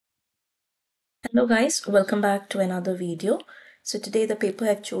Hello guys, welcome back to another video. So today the paper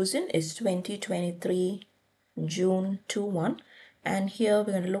I've chosen is 2023 June 21, and here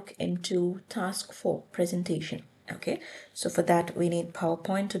we're going to look into task 4 presentation. Okay, so for that we need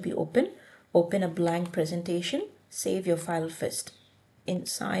PowerPoint to be open a blank presentation, save your file first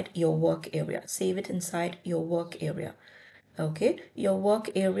inside your work area, save it inside your work area. Okay, your work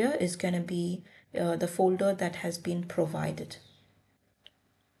area is going to be the folder that has been provided.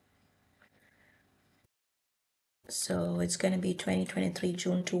 So it's going to be 2023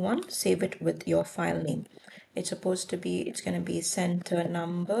 June 21. Save it with your file name. It's going to be center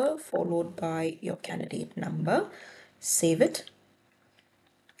number followed by your candidate number. Save it.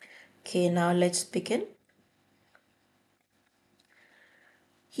 Okay, now let's begin.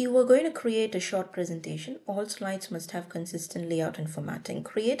 Here we're going to create a short presentation. All slides must have consistent layout and formatting.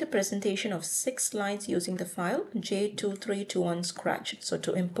 Create a presentation of 6 slides using the file J2321 Scratch. So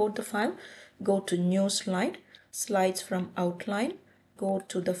to import the file, go to New Slide, Slides from Outline, go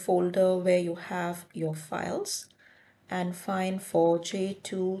to the folder where you have your files and find for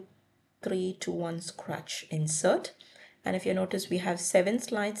J2321 Scratch. Insert. And if you notice, we have 7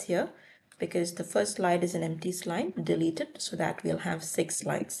 slides here because the first slide is an empty slide. Delete it so that we'll have 6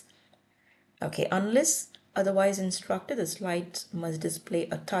 slides. Okay, unless otherwise instructed, the slides must display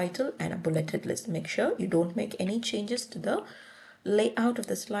a title and a bulleted list. Make sure you don't make any changes to the layout of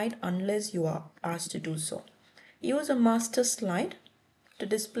the slide unless you are asked to do so. Use a master slide to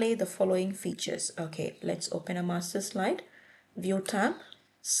display the following features. Okay, let's open a master slide. View tab,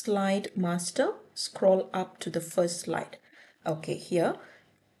 slide master, scroll up to the first slide. Okay, here,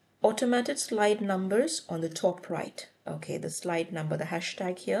 automated slide numbers on the top right. Okay, the slide number, the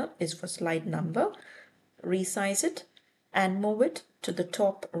hashtag here is for slide number. Resize it and move it to the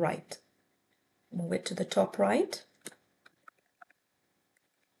top right. Move it to the top right.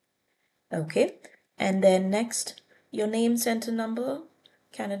 Okay, and then next, your name, center number,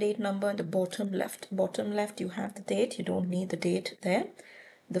 candidate number, and the bottom left. Bottom left, you have the date. You don't need the date there.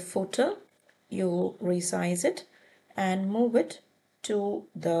 The footer, you resize it and move it to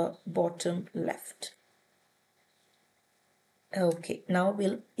the bottom left. Okay, now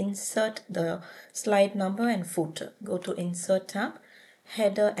we'll insert the slide number and footer. Go to Insert tab,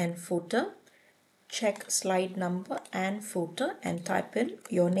 Header and Footer. Check slide number and footer and type in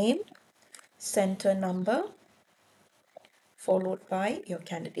your name, center number, followed by your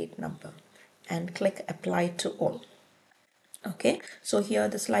candidate number, and click Apply to All. Okay, so here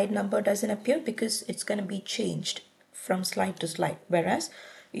the slide number doesn't appear because it's going to be changed from slide to slide, whereas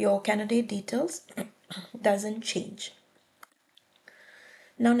your candidate details doesn't change.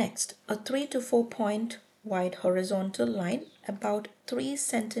 Now next, a 3 to 4 point wide horizontal line about 3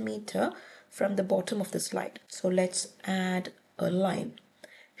 centimeter from the bottom of the slide. So let's add a line.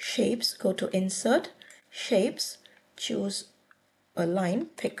 Shapes, go to Insert, Shapes, choose a line,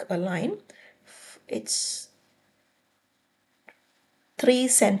 pick a line. It's 3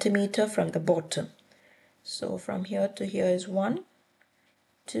 centimeter from the bottom. So from here to here is 1,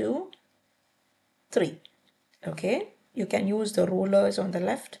 2, 3. Okay, you can use the rulers on the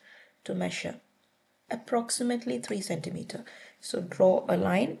left to measure. Approximately 3 centimeter. So draw a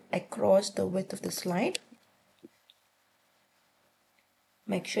line across the width of the slide.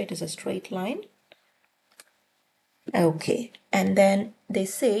 Make sure it is a straight line. Okay, and then they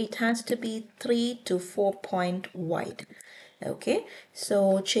say it has to be 3 to 4 point wide. Okay,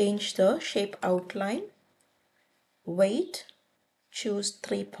 so change the shape outline, weight, choose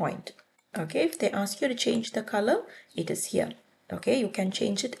 3 point. Okay, if they ask you to change the color, it is here. Okay, you can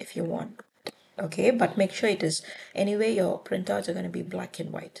change it if you want. Okay, but make sure it is, anyway your printouts are going to be black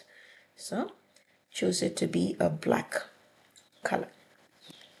and white, so choose it to be a black color.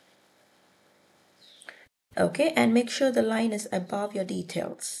 Okay, and make sure the line is above your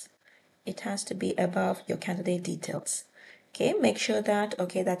details. It has to be above your candidate details. Okay, make sure that,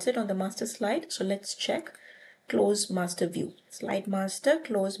 okay, that's it on the master slide. So let's check close master view, slide master,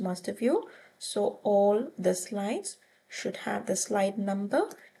 close master view. So all the slides should have the slide number,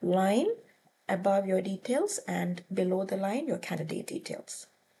 line above your details, and below the line your candidate details.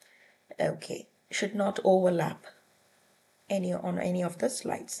 Okay, should not overlap on any of the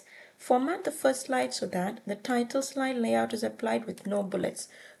slides. Format the first slide so that the title slide layout is applied with no bullets.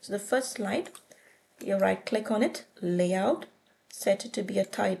 So the first slide, you right click on it, layout, set it to be a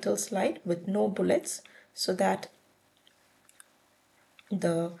title slide with no bullets so that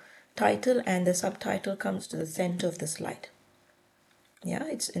the title and the subtitle comes to the center of the slide. Yeah,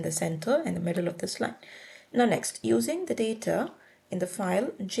 it's in the center and the middle of the slide. Now next, using the data in the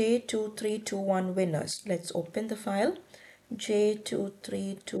file J2321 winners. Let's open the file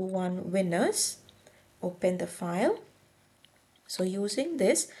J2321 winners. open the file. So using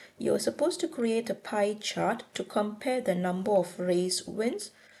this, you're supposed to create a pie chart to compare the number of race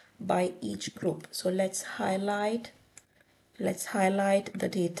wins by each group. So let's highlight the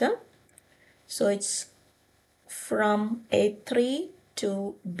data. So it's from A3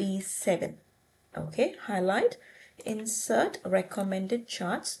 to B7. Okay, highlight, insert recommended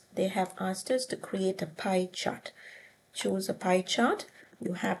charts. They have asked us to create a pie chart. Choose a pie chart.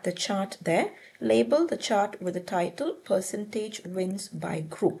 You have the chart there. Label the chart with the title percentage wins by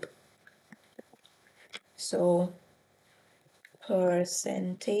group. So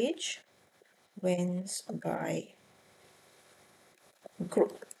percentage wins by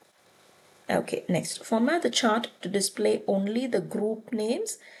group. Okay, next, format the chart to display only the group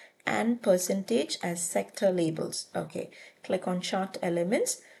names and percentage as sector labels. Okay, click on chart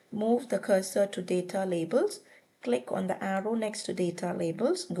elements, move the cursor to data labels, click on the arrow next to data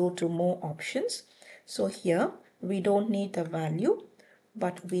labels, go to more options. So here we don't need the value,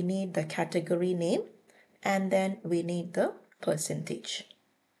 but we need the category name, and then we need the percentage.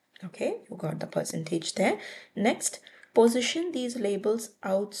 Okay, you got the percentage there. Next, position these labels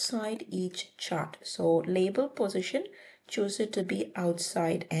outside each chart. So label position, choose it to be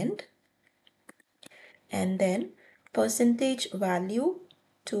outside end, and then percentage value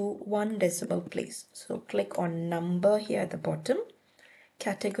to 1 decimal place. So click on number here at the bottom.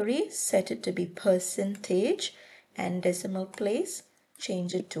 Category, set it to be percentage, and decimal place,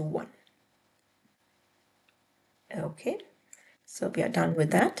 change it to 1. Okay. So we are done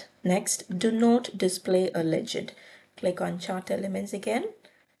with that. Next, do not display a legend. Click on chart elements again,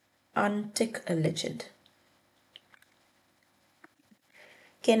 untick a legend.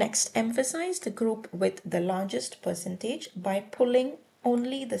 Okay, next, emphasize the group with the largest percentage by pulling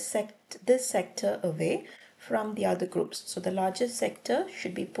only this sector away from the other groups. So the largest sector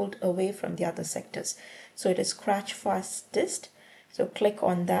should be pulled away from the other sectors. So it is scratch fastest. So click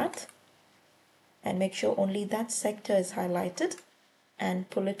on that and make sure only that sector is highlighted and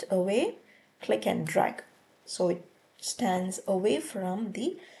pull it away. Click and drag so it stands away from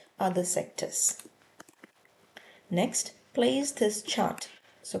the other sectors. Next, place this chart.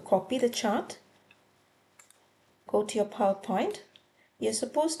 So copy the chart, go to your PowerPoint. You're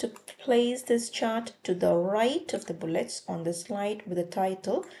supposed to place this chart to the right of the bullets on the slide with the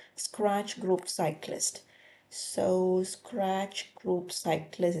title Scratch Group Cyclist. So Scratch Group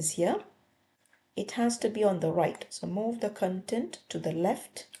Cyclist is here. It has to be on the right. So move the content to the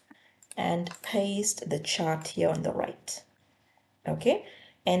left and paste the chart here on the right. Okay,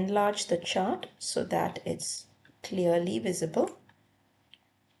 enlarge the chart so that it's clearly visible.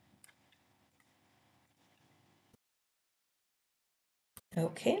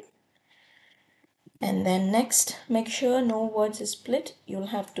 Okay, and then next, make sure no words is split. You'll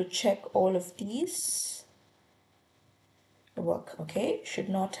have to check all of these work. Okay, should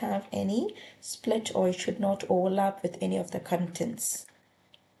not have any split, or it should not overlap with any of the contents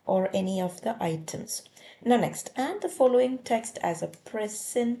or any of the items. Now next, add the following text as a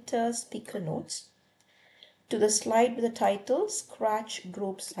presenter speaker notes to the slide with the title Scratch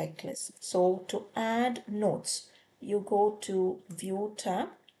Group Cyclist. So to add notes, you go to View tab.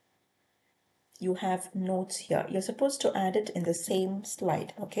 You have notes here. You're supposed to add it in the same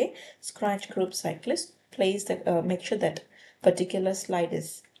slide. Okay, Scratch Group Cyclist. Place the make sure that particular slide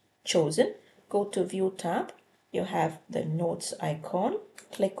is chosen. Go to View tab. You have the notes icon.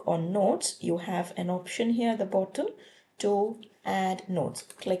 Click on notes. You have an option here at the bottom to add notes.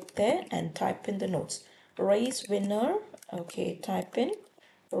 Click there and type in the notes. Race winner. Okay, type in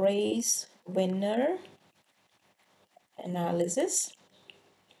race winner analysis.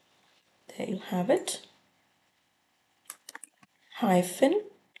 There you have it. Hyphen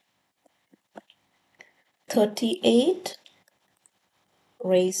 38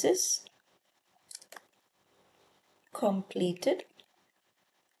 races completed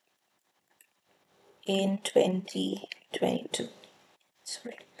in 2022.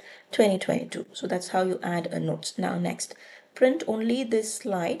 Sorry, 2022. So that's how you add a notes. Now next, print only this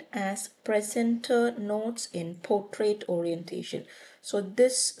slide as presenter notes in portrait orientation. So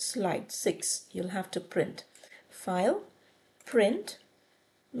this slide 6, you'll have to print. File, print,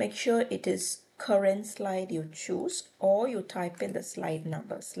 make sure it is current slide you choose, or you type in the slide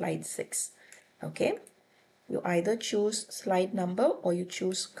number, slide 6. Okay, you either choose slide number or you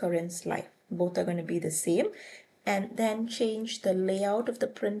choose current slide. Both are going to be the same. And then change the layout of the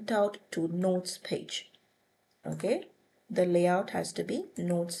printout to notes page. Okay, the layout has to be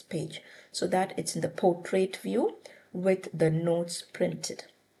notes page so that it's in the portrait view with the notes printed.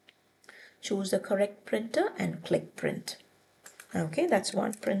 Choose the correct printer and click print. Okay, that's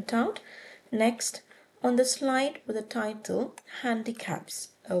one printout. Next, on the slide with the title Handicaps.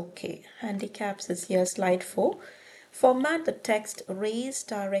 Okay, Handicaps is here, slide 4. Format the text Raise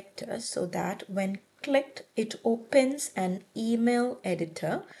Director so that when clicked, it opens an email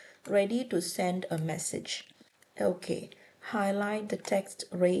editor ready to send a message. Okay, highlight the text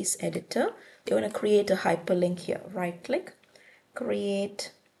Raise Editor. You're going to create a hyperlink here. Right click,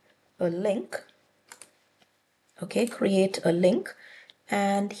 create a link. Okay, create a link,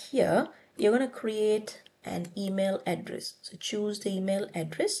 and here you're going to create an email address. So choose the email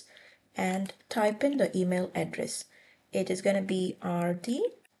address and type in the email address. It is going to be rd@cambridge.org,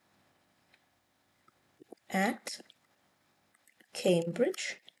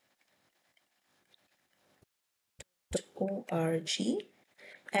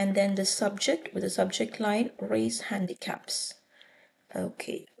 and then the subject with the subject line Raise Handicaps.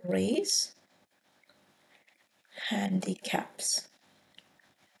 Okay, Raise Handicaps.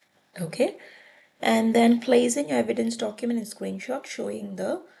 Okay, and then placing your evidence document in screenshot showing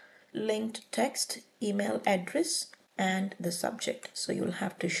the linked text, email address, and the subject. So you'll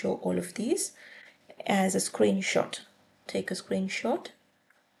have to show all of these as a screenshot. Take a screenshot.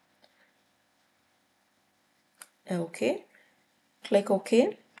 Okay, click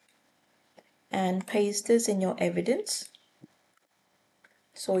OK and paste this in your evidence.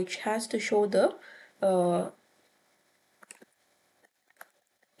 So it has to show the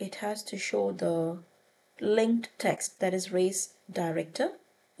linked text, that is raise director,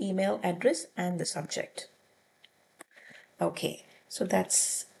 email address, and the subject. Okay, so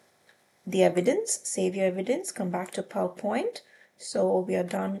that's the evidence. Save your evidence, come back to PowerPoint. So we are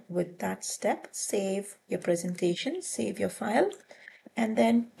done with that step. Save your presentation, save your file, and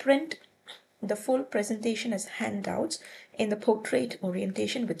then print the full presentation as handouts in the portrait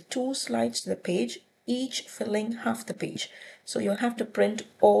orientation with 2 slides to the page, each filling half the page. So you'll have to print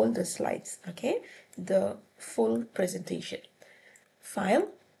all the slides, okay? The full presentation. File,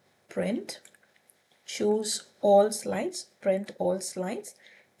 print, choose all slides, print all slides,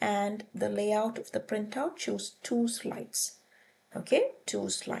 and the layout of the printout, choose 2 slides. Okay, 2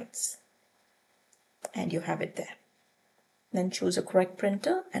 slides. And you have it there. Then choose a correct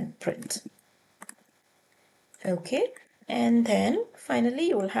printer and print. Okay, and then finally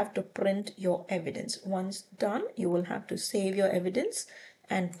you will have to print your evidence. Once done, you will have to save your evidence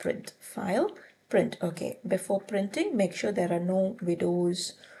and print. File, print. Okay, before printing, make sure there are no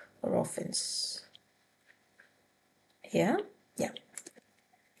widows or orphans. Yeah.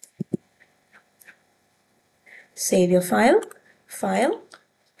 Save your file,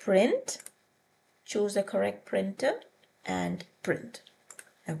 print, choose the correct printer and print.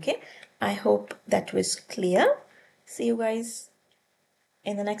 Okay, I hope that was clear. See you guys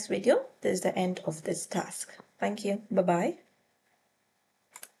in the next video. This is the end of this task. Thank you. Bye-bye.